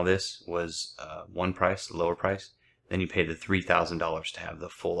function and all this was one price, the lower price. Then you pay the $3,000 to have the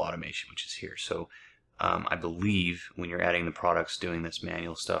full automation, which is here. So I believe when you're adding the products, doing this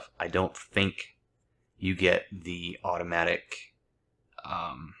manual stuff, I don't think you get the automatic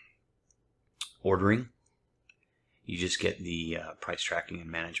ordering. You just get the price tracking and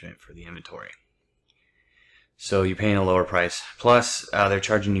management for the inventory. So you're paying a lower price. Plus, they're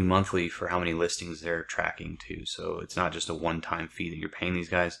charging you monthly for how many listings they're tracking too. So it's not just a one-time fee that you're paying these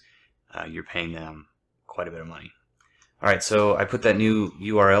guys. You're paying them quite a bit of money. All right, so I put that new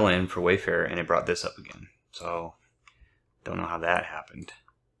URL in for Wayfair, and it brought this up again. So don't know how that happened.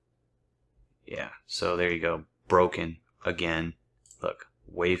 Yeah, so there you go. Broken again. Look,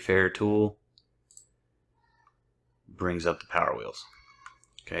 Wayfair tool brings up the Power Wheels.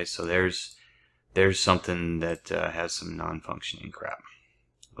 Okay, so there's something that has some non-functioning crap.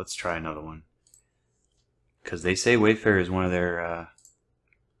 Let's try another one, because they say Wayfair is one of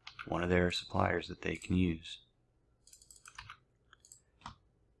their suppliers that they can use.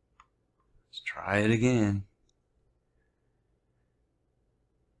 Let's try it again.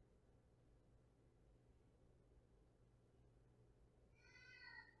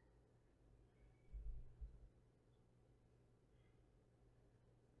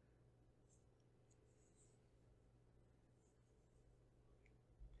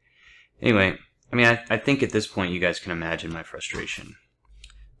 Anyway, I mean, I think at this point you guys can imagine my frustration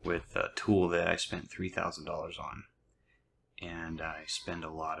with a tool that I spent $3,000 on, and I spend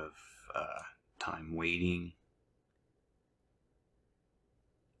a lot of time waiting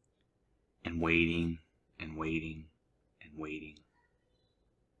and waiting and waiting and waiting.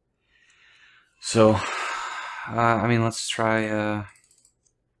 So, I mean, let's try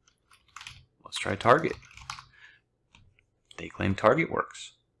Target. They claim Target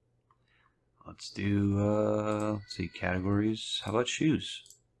works. Let's do, let's see, categories. How about shoes?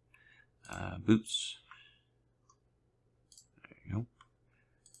 Boots. There you go.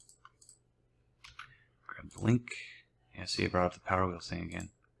 Grab the link. Yeah, see, it brought up the Power Wheels thing again.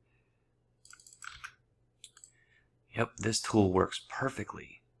 Yep, this tool works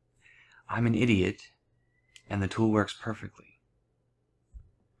perfectly. I'm an idiot, and the tool works perfectly.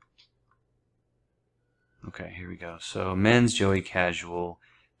 Okay, here we go. So, men's Joey Casual,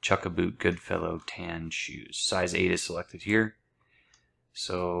 Chuck a Boot, Goodfellow, tan shoes. Size 8 is selected here.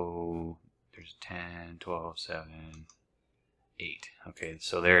 So there's 10, 12, 7, 8. Okay,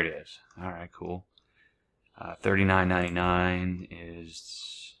 so there it is. Alright, cool. $39.99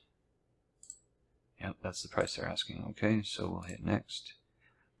 is... Yep, that's the price they're asking. Okay, so we'll hit next.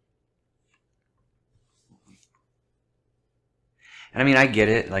 And I mean, I get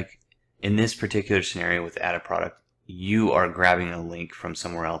it. Like, in this particular scenario with add a product, you are grabbing a link from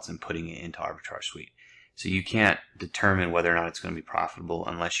somewhere else and putting it into ArbitrageSuite. So you can't determine whether or not it's going to be profitable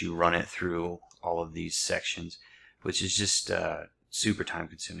unless you run it through all of these sections, which is just super time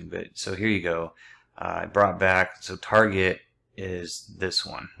consuming. But so here you go. I brought back, so Target is this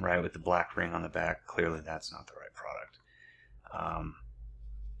one, right, with the black ring on the back. Clearly that's not the right product.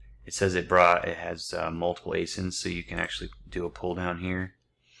 It says it has multiple ASINs, so you can actually do a pull down here.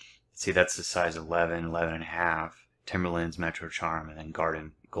 See, that's the size 11, 11 and a half, Timberlands, Metro Charm, and then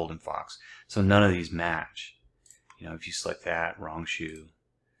Golden Fox. So none of these match. You know, if you select that, wrong shoe,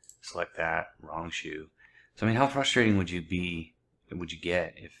 select that, wrong shoe. So I mean, how frustrating would you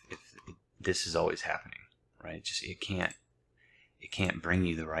get if this is always happening, right? It can't bring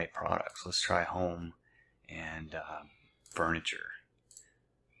you the right products. Let's try home and furniture,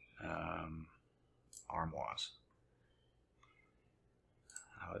 armoires.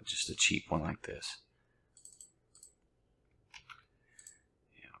 Just a cheap one like this.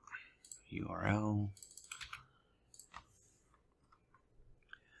 Yeah. URL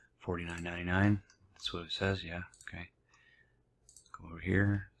 $49.99. That's what it says. Yeah. Okay. Go over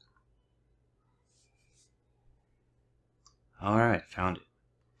here. All right, found it.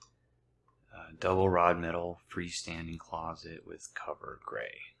 Double rod metal, freestanding closet with cover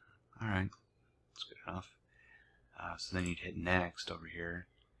gray. All right, that's good enough. So then you'd hit next over here.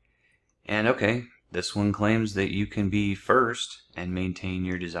 And okay, this one claims that you can be first and maintain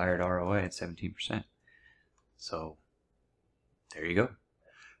your desired ROI at 17%. So there you go.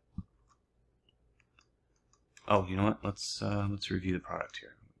 Oh, you know what? Let's review the product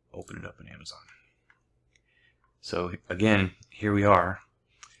here. Open it up in Amazon. So again, here we are.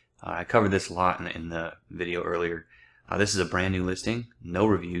 I covered this a lot in the video earlier. This is a brand new listing, no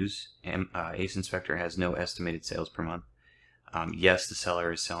reviews. Ace Inspector has no estimated sales per month. Yes, the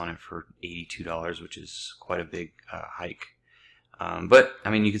seller is selling it for $82, which is quite a big hike. But I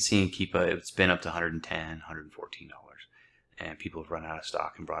mean, you can see in Keepa, it's been up to $110, $114, and people have run out of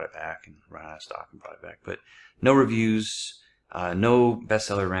stock and brought it back, and run out of stock and brought it back. But no reviews, no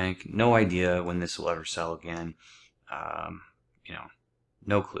bestseller rank, no idea when this will ever sell again. You know,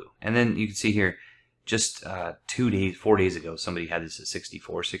 no clue. And then you can see here, just 4 days ago, somebody had this at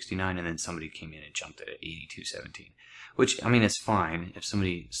 $64.69, and then somebody came in and jumped it at $82.17. Which, I mean, it's fine if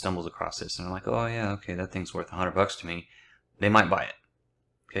somebody stumbles across this and they're like, oh yeah, okay, that thing's worth $100 to me. They might buy it.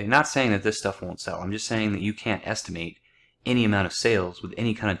 Okay, not saying that this stuff won't sell. I'm just saying that you can't estimate any amount of sales with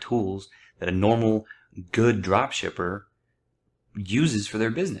any kind of tools that a normal, good dropshipper uses for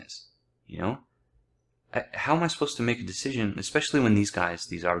their business. You know, how am I supposed to make a decision, especially when these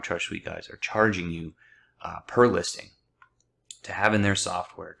ArbitrageSuite guys, are charging you per listing to have in their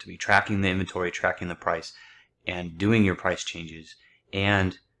software, to be tracking the inventory, tracking the price, and doing your price changes,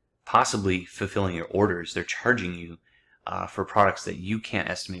 and possibly fulfilling your orders. They're charging you for products that you can't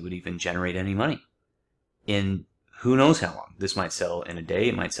estimate would even generate any money in who knows how long. This might sell in a day,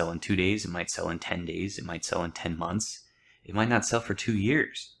 it might sell in 2 days, it might sell in 10 days, it might sell in 10 months, it might not sell for 2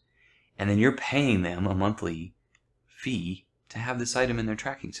 years. And then you're paying them a monthly fee to have this item in their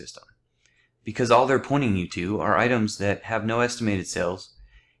tracking system, because all they're pointing you to are items that have no estimated sales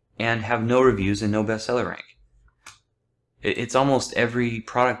and have no reviews and no bestseller rank. It's almost every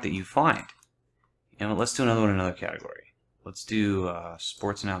product that you find. You know, let's do another one in another category. Let's do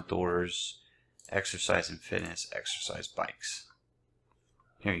sports and outdoors, exercise and fitness, exercise bikes.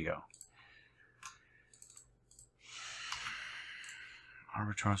 Here you go.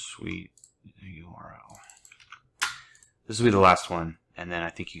 ArbitrageSuite URL. This will be the last one, and then I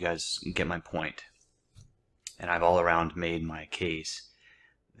think you guys get my point. And I've all around made my case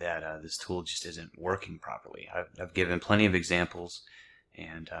that this tool just isn't working properly. I've given plenty of examples,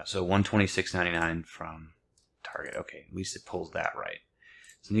 and so $126.99 from Target. Okay, at least it pulls that right.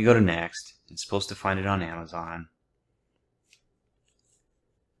 So then you go to next. It's supposed to find it on Amazon.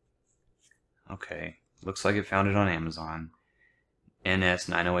 Okay, looks like it found it on Amazon.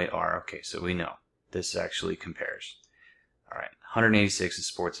 NS908R. Okay, so we know this actually compares. All right, 186 is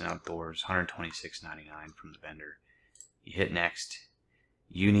sports and outdoors, 126.99 from the vendor. You hit next.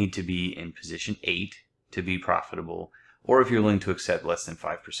 You need to be in position 8 to be profitable, or if you're willing to accept less than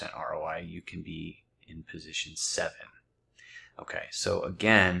 5% ROI, you can be in position 7. Okay, so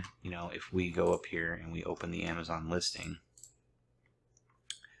again, you know, if we go up here and we open the Amazon listing,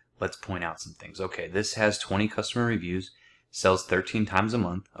 let's point out some things. Okay, this has 20 customer reviews, sells 13 times a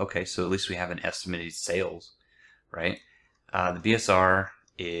month. Okay, so at least we have an estimated sales, right? The BSR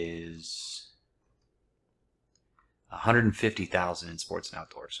is 150,000 in sports and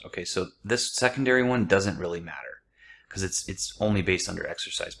outdoors. Okay, so this secondary one doesn't really matter because it's only based under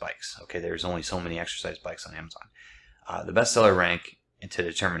exercise bikes. Okay, there's only so many exercise bikes on Amazon. The bestseller rank, and to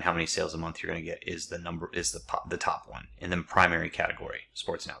determine how many sales a month you're going to get, is the top one in the primary category,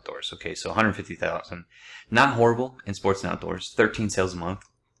 sports and outdoors. Okay, so 150,000, not horrible in sports and outdoors. 13 sales a month,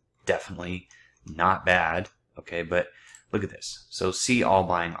 definitely not bad, okay, but look at this. So see all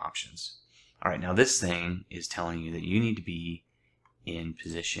buying options. All right, now this thing is telling you that you need to be in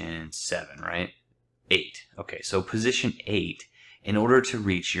position 7, right? 8. Okay, so position 8, in order to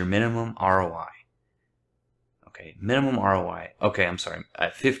reach your minimum ROI. Okay, minimum ROI. Okay, I'm sorry,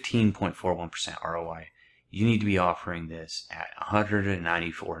 at 15.41% ROI, you need to be offering this at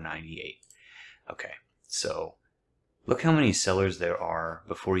 $194.98. Okay, so look how many sellers there are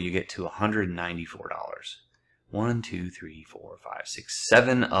before you get to $194. 1, 2, 3, 4, 5, 6,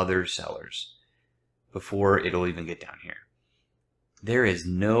 7 other sellers before it'll even get down here. There is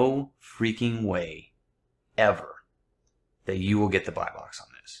no freaking way ever that you will get the buy box on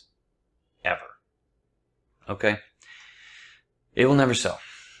this. Ever. Okay? It will never sell.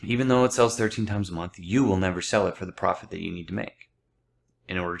 Even though it sells 13 times a month, you will never sell it for the profit that you need to make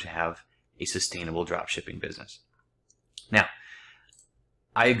in order to have a sustainable dropshipping business. Now,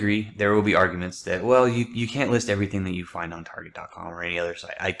 I agree, there will be arguments that, well, you can't list everything that you find on Target.com or any other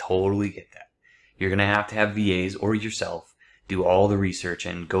site. I totally get that. You're going to have VAs or yourself do all the research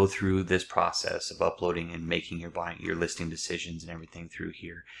and go through this process of uploading and making your listing decisions and everything through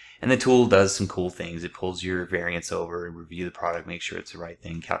here. And the tool does some cool things. It pulls your variance over and review the product, make sure it's the right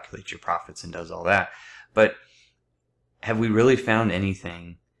thing, calculates your profits, and does all that. But have we really found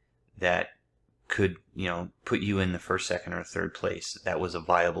anything that could, put you in the first, second, or third place that was a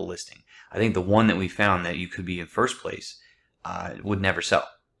viable listing? I think the one that we found that you could be in first place would never sell.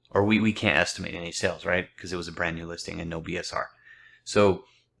 Or we can't estimate any sales, right? Because it was a brand new listing and no BSR. So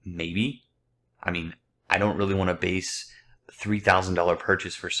maybe, I don't really want to base a $3,000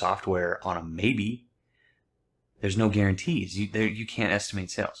 purchase for software on a maybe. There's no guarantees. You can't estimate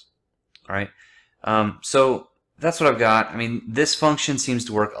sales. All right. So that's what I've got. This function seems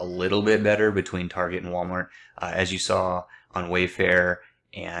to work a little bit better between Target and Walmart, as you saw on Wayfair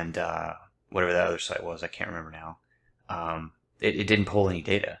and whatever that other site was. I can't remember now. It didn't pull any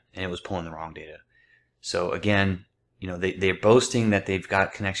data, and it was pulling the wrong data. So again, they're boasting that they've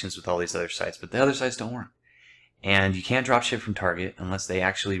got connections with all these other sites, but the other sites don't work. And you can't drop ship from Target unless they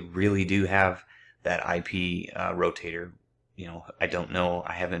actually really do have that IP rotator. I don't know.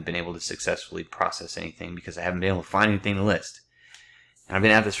 I haven't been able to successfully process anything because I haven't been able to find anything to list. And I've been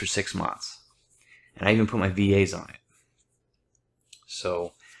at this for 6 months. And I even put my VAs on it.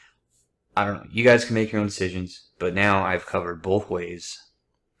 So, I don't know. You guys can make your own decisions. But now I've covered both ways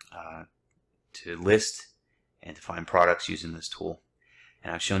to list and to find products using this tool.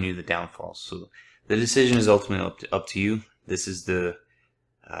 And I've shown you the downfalls. So the decision is ultimately up to you. This is the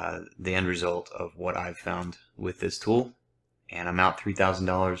end result of what I've found with this tool. And I'm out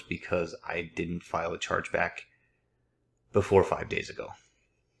 $3,000 because I didn't file a chargeback before 5 days ago.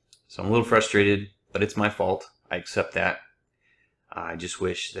 So I'm a little frustrated, but it's my fault. I accept that. I just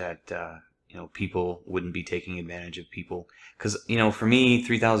wish that people wouldn't be taking advantage of people. Because, for me,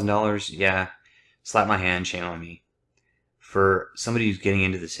 $3,000, yeah, slap my hand, shame on me. For somebody who's getting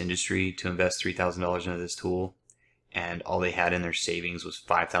into this industry to invest $3,000 into this tool and all they had in their savings was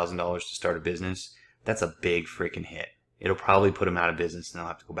 $5,000 to start a business, that's a big freaking hit. It'll probably put them out of business and they'll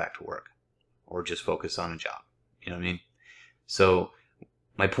have to go back to work or just focus on a job. You know what I mean? So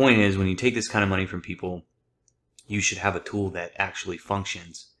my point is, when you take this kind of money from people, you should have a tool that actually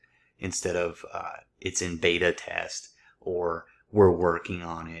functions instead of it's in beta test, or we're working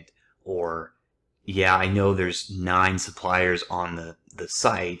on it, or yeah, I know there's 9 suppliers on the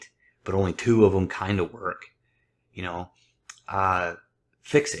site, but only 2 of them kind of work.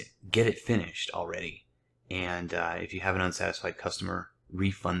 Fix it. Get it finished already. And if you have an unsatisfied customer,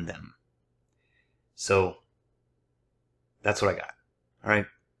 refund them. So that's what I got. All right.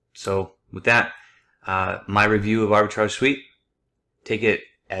 So with that, my review of ArbitrageSuite, take it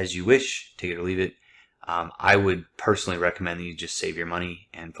as you wish, take it or leave it. I would personally recommend that you just save your money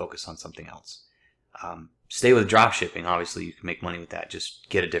and focus on something else. Stay with dropshipping. Obviously, you can make money with that. Just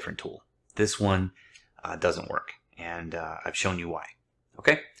get a different tool. This one doesn't work, and I've shown you why.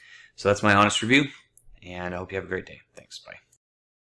 Okay? So that's my honest review, and I hope you have a great day. Thanks. Bye.